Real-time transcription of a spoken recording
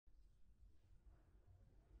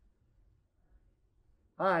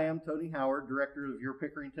Hi, I'm Tony Howard, Director of your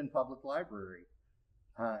Pickerington Public Library.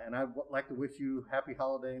 And I'd like to wish you happy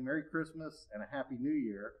holiday, Merry Christmas, and a Happy New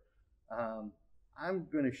Year. I'm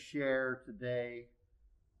going to share today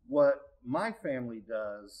what my family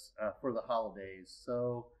does for the holidays.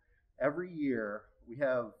 So every year we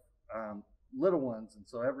have little ones, and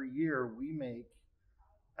so every year we make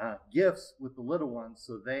gifts with the little ones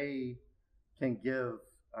so they can give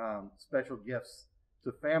special gifts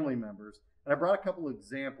to family members. And I brought a couple of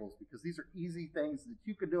examples because these are easy things that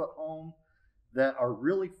you can do at home that are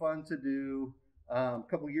really fun to do. A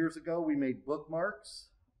couple of years ago, we made bookmarks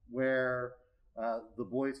where the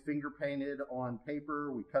boys finger painted on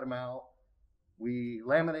paper. We cut them out, we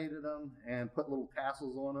laminated them, and put little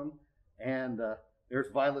tassels on them. And there's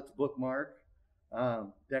Violet's bookmark,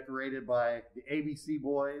 decorated by the ABC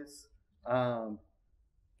boys.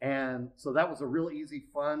 And so that was a real easy,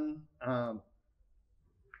 fun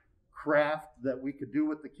craft that we could do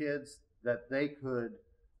with the kids that they could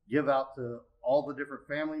give out to all the different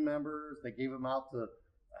family members. They gave them out to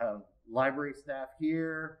library staff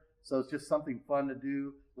here. So it's just something fun to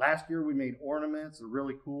do. Last year we made ornaments,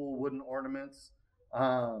 really cool wooden ornaments,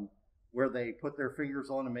 where they put their fingers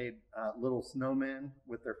on and made little snowmen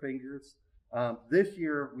with their fingers. This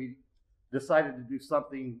year we decided to do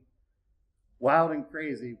something wild and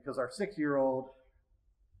crazy because our 6-year-old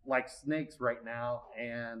likes snakes right now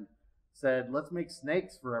and said, let's make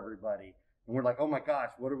snakes for everybody. And we're like, oh my gosh,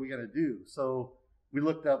 what are we going to do? So we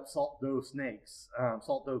looked up salt dough snakes,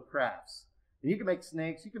 salt dough crafts. And you can make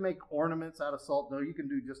snakes, you can make ornaments out of salt dough, you can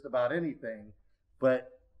do just about anything. But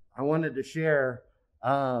I wanted to share,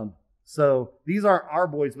 so these are our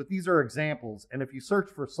boys, but these are examples. And if you search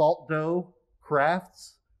for salt dough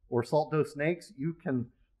crafts or salt dough snakes, you can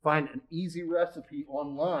find an easy recipe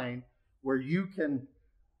online where you can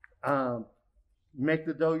make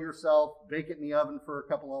the dough yourself, bake it in the oven for a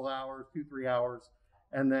couple of hours, 2-3 hours,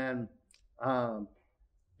 and then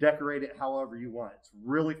decorate it however you want. It's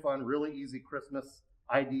really fun, really easy Christmas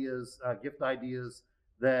ideas, gift ideas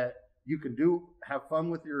that you can do, have fun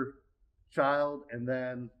with your child, and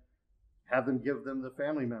then have them give them to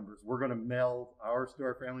family members. We're going to mail ours to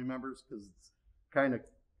our family members because it's kind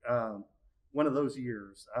of one of those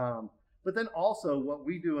years. But then also what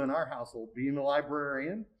we do in our household, being a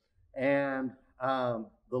librarian and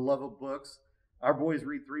the love of books, our boys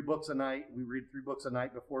read 3 books a night. We read 3 books a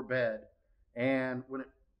night before bed. And when it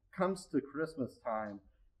comes to Christmas time,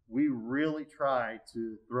 we really try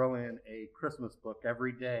to throw in a Christmas book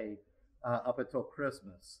every day up until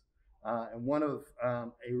Christmas. And one of a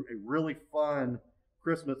really fun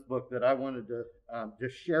Christmas book that I wanted to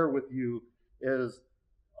just share with you is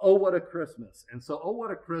Oh, What a Christmas. And so, Oh, What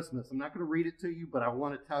a Christmas, I'm not going to read it to you, but I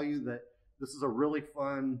want to tell you that this is a really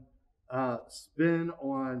fun spin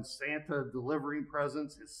on Santa delivering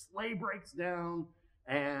presents. His sleigh breaks down,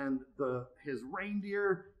 and his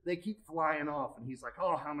reindeer, they keep flying off. And he's like,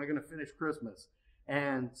 oh, how am I going to finish Christmas?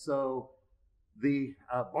 And so the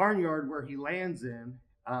barnyard where he lands in,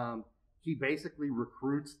 he basically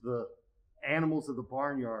recruits the animals of the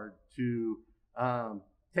barnyard to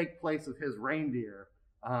take place of his reindeer.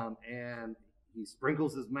 And he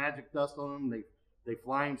sprinkles his magic dust on them. They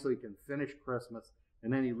fly him so he can finish Christmas.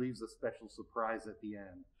 And then he leaves a special surprise at the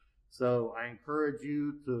end. So I encourage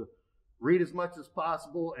you to read as much as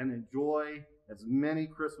possible and enjoy as many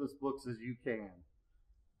Christmas books as you can.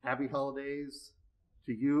 Happy holidays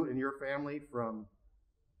to you and your family from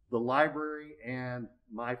the library and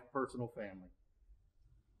my personal family.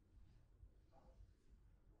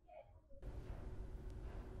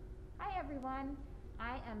 Hi everyone,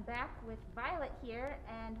 I am back with Violet here,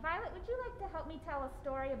 and Violet, would you like to help me tell a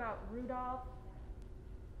story about Rudolph?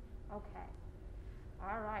 Okay,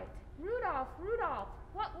 all right. Rudolph, Rudolph,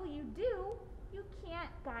 what will you do? You can't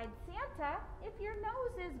guide Santa if your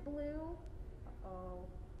nose is blue. Uh-oh.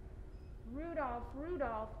 Rudolph,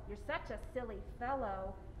 Rudolph, you're such a silly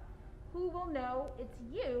fellow. Who will know it's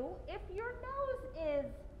you if your nose is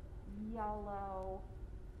yellow?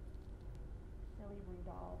 Silly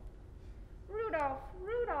Rudolph. Rudolph,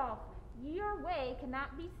 Rudolph, your way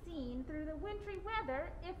cannot be seen through the wintry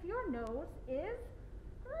weather if your nose is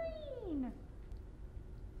green.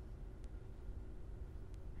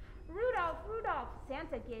 Rudolph, Rudolph,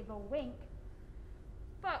 Santa gave a wink.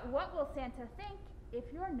 But what will Santa think if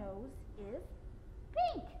your nose is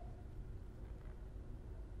pink?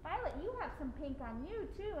 Violet, you have some pink on you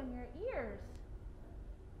too, in your ears.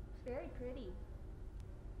 It's very pretty.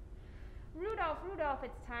 Rudolph, Rudolph,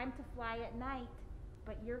 it's time to fly at night,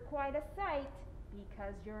 but you're quite a sight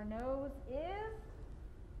because your nose is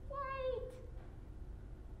white.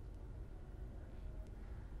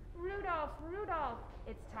 Rudolph, Rudolph,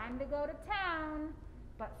 it's time to go to town.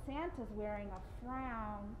 But Santa's wearing a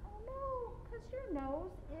frown. Oh no, 'cause your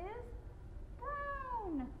nose is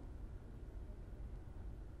brown.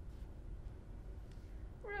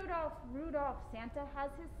 Rudolph, Rudolph, Santa has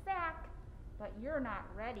his sack, but you're not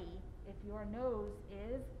ready if your nose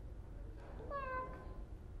is black.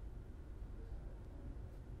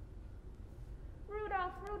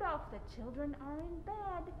 Rudolph, Rudolph, the children are in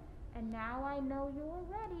bed, and now I know you're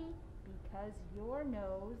ready because your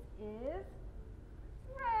nose is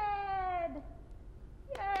red.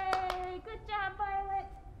 Yay! Good job, Violet.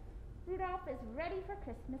 Rudolph is ready for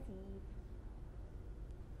Christmas Eve.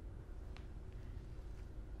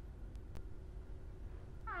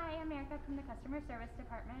 Hi, I'm Erica from the Customer Service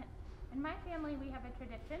Department. In my family, we have a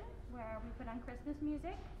tradition where we put on Christmas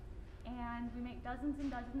music and we make dozens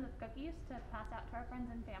and dozens of cookies to pass out to our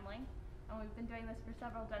friends and family. And we've been doing this for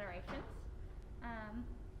several generations.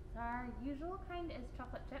 Our usual kind is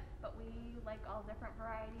chocolate chip, but we like all different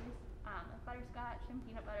varieties, like butterscotch and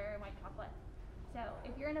peanut butter and white chocolate. So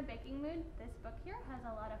if you're in a baking mood, this book here has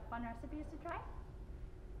a lot of fun recipes to try.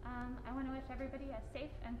 I want to wish everybody a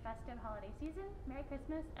safe and festive holiday season. Merry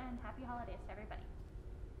Christmas and happy holidays to everybody.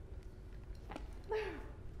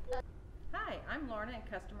 Hi, I'm Lorna in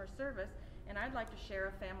customer service, and I'd like to share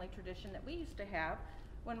a family tradition that we used to have.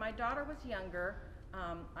 When my daughter was younger,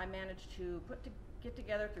 I managed to get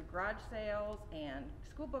together through garage sales and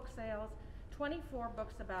school book sales 24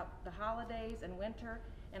 books about the holidays and winter,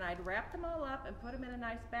 and I'd wrap them all up and put them in a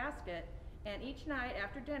nice basket, and each night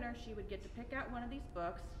after dinner she would get to pick out one of these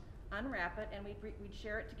books, unwrap it, and we'd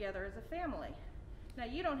share it together as a family. Now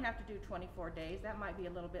you don't have to do 24 days, that might be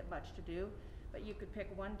a little bit much to do, but you could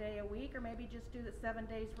pick one day a week or maybe just do the 7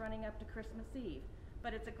 days running up to Christmas Eve.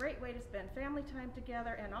 But it's a great way to spend family time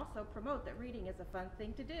together and also promote that reading is a fun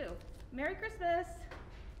thing to do. Merry Christmas!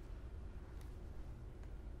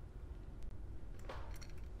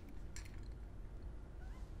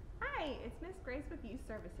 Hi, it's Miss Grace with Youth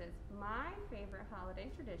Services. My favorite holiday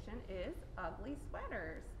tradition is ugly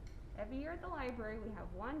sweaters. Every year at the library we have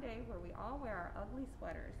one day where we all wear our ugly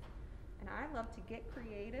sweaters. And I love to get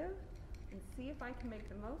creative and see if I can make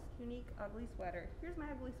the most unique ugly sweater. Here's my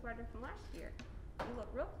ugly sweater from last year. You look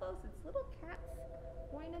real close, it's little cats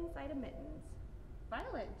going inside of mittens.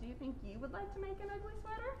 Violet, do you think you would like to make an ugly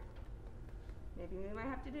sweater? Maybe we might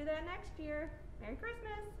have to do that next year. Merry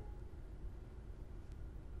Christmas!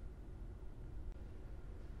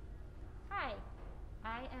 Hi,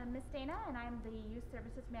 I am Miss Dana and I'm the Youth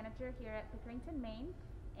Services Manager here at Pickerington, Maine.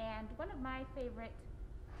 And one of my favorite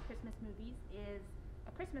Christmas movies is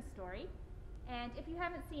A Christmas Story. And if you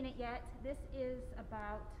haven't seen it yet, this is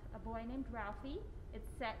about a boy named Ralphie. It's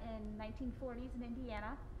set in 1940s in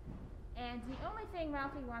Indiana. And the only thing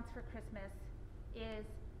Ralphie wants for Christmas is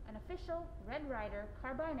an official Red Ryder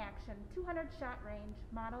carbine action 200 shot range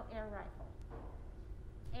model air rifle.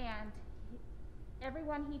 And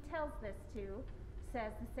everyone he tells this to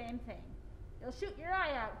says the same thing. You'll shoot your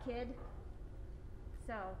eye out, kid.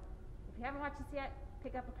 So, if you haven't watched this yet,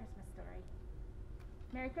 pick up A Christmas Story.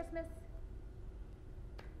 Merry Christmas.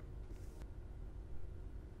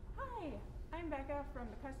 Hi, I'm Becca from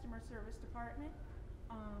the Customer Service Department.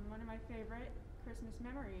 One of my favorite Christmas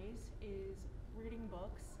memories is reading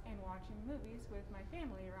books and watching movies with my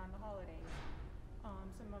family around the holidays.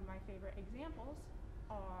 Some of my favorite examples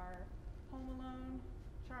are Home Alone,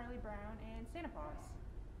 Charlie Brown, and Santa Claus.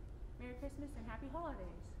 Merry Christmas and Happy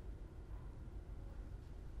Holidays.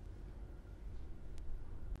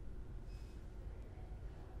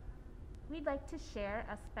 We'd like to share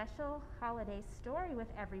a special holiday story with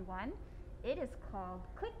everyone. It is called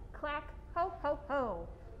Click Clack Ho Ho Ho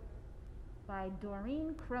by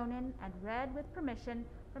Doreen Cronin and read with permission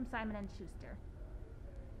from Simon & Schuster.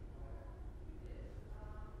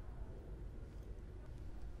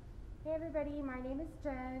 Hey everybody, my name is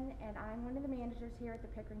Jen and I'm one of the managers here at the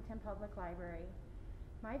Pickerington Public Library.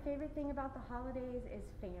 My favorite thing about the holidays is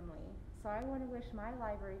family, so I want to wish my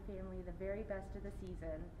library family the very best of the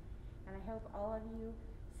season, and I hope all of you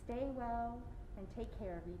stay well and take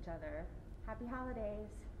care of each other. Happy holidays!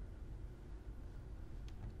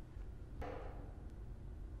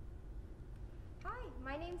 Hi,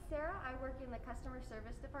 my name's Sarah. I work in the Customer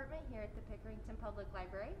Service Department here at the Pickerington Public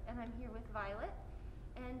Library, and I'm here with Violet.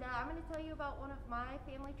 And I'm going to tell you about one of my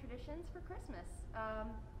family traditions for Christmas.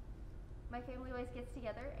 My family always gets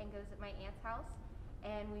together and goes at my aunt's house,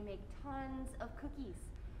 and we make tons of cookies.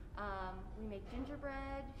 We make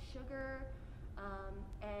gingerbread, sugar,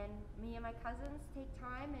 and me and my cousins take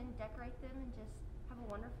time and decorate them and just have a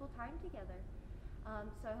wonderful time together.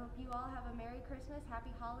 So I hope you all have a Merry Christmas,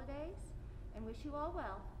 Happy Holidays, and wish you all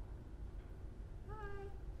well. Bye.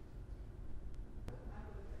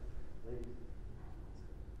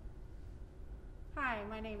 Hi,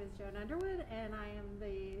 my name is Joan Underwood, and I am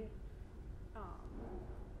the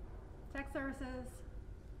Tech Services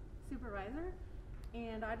Supervisor.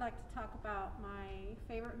 And I'd like to talk about my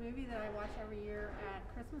favorite movie that I watch every year at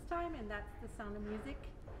Christmas time, and that's The Sound of Music.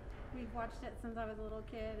 We've watched it since I was a little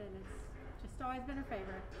kid, and it's just always been a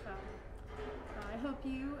favorite. So I hope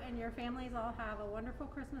you and your families all have a wonderful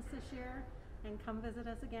Christmas this year, and come visit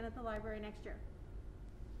us again at the library next year.